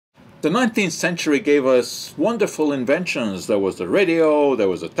The 19th century gave us wonderful inventions. There was the radio, there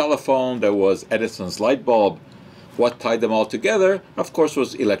was a telephone, there was Edison's light bulb. What tied them all together, of course,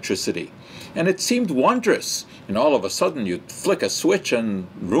 was electricity. And it seemed wondrous. And all of a sudden, you'd flick a switch and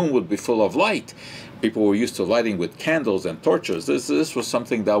the room would be full of light. People were used to lighting with candles and torches. This was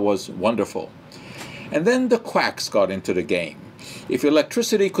something that was wonderful. And then the quacks got into the game. If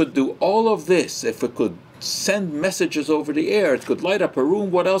electricity could do all of this, if it could send messages over the air, it could light up a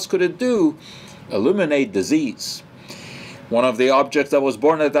room, what else could it do? Eliminate disease. One of the objects that was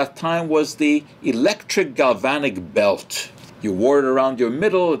born at that time was the electric galvanic belt. You wore it around your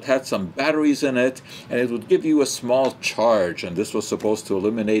middle, it had some batteries in it, and it would give you a small charge, and this was supposed to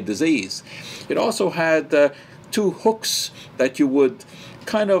eliminate disease. It also had two hooks that you would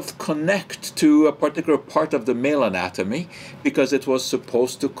kind of connect to a particular part of the male anatomy, because it was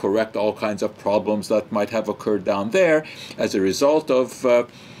supposed to correct all kinds of problems that might have occurred down there as a result of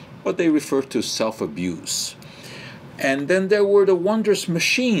what they refer to self-abuse. And then there were the wondrous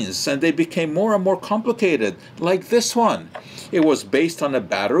machines, and they became more and more complicated, like this one. It was based on a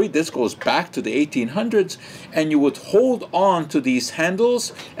battery. This goes back to the 1800s, and you would hold on to these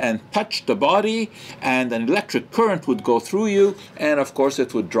handles and touch the body, and an electric current would go through you, and of course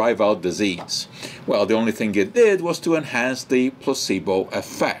it would drive out disease. Well, the only thing it did was to enhance the placebo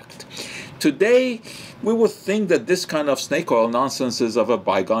effect. Today, we would think that this kind of snake oil nonsense is of a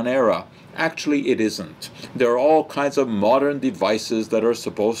bygone era. Actually, it isn't. There are all kinds of modern devices that are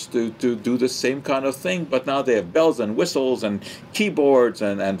supposed to do the same kind of thing, but now they have bells and whistles and keyboards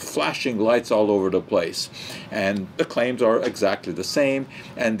and flashing lights all over the place. And the claims are exactly the same,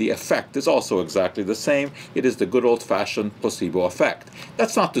 and the effect is also exactly the same. It is the good old-fashioned placebo effect.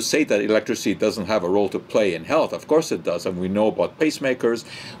 That's not to say that electricity doesn't have a role to play in health. Of course it does, and we know about pacemakers.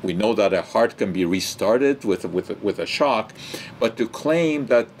 We know that a heart can be restarted with a shock, but to claim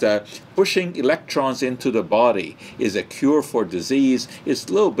that pushing electrons into the body is a cure for disease is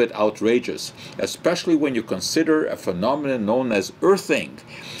a little bit outrageous, especially when you consider a phenomenon known as earthing.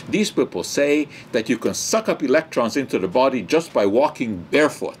 These people say that you can suck up electrons into the body just by walking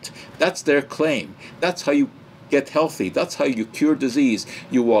barefoot. That's their claim. That's how you get healthy. That's how you cure disease.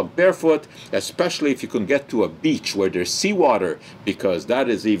 You walk barefoot, especially if you can get to a beach where there's seawater, because that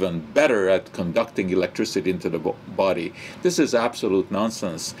is even better at conducting electricity into the body. This is absolute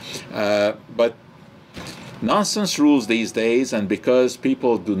nonsense. But nonsense rules these days, and because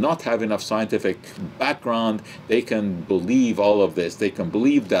people do not have enough scientific background, they can believe all of this. They can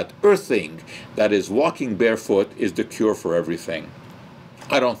believe that earthing, that is walking barefoot, is the cure for everything.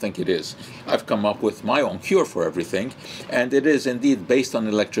 I don't think it is. I've come up with my own cure for everything, and it is indeed based on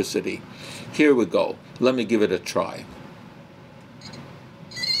electricity. Here we go. Let me give it a try.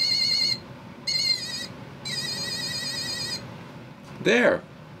 There.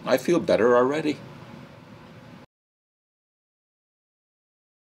 I feel better already.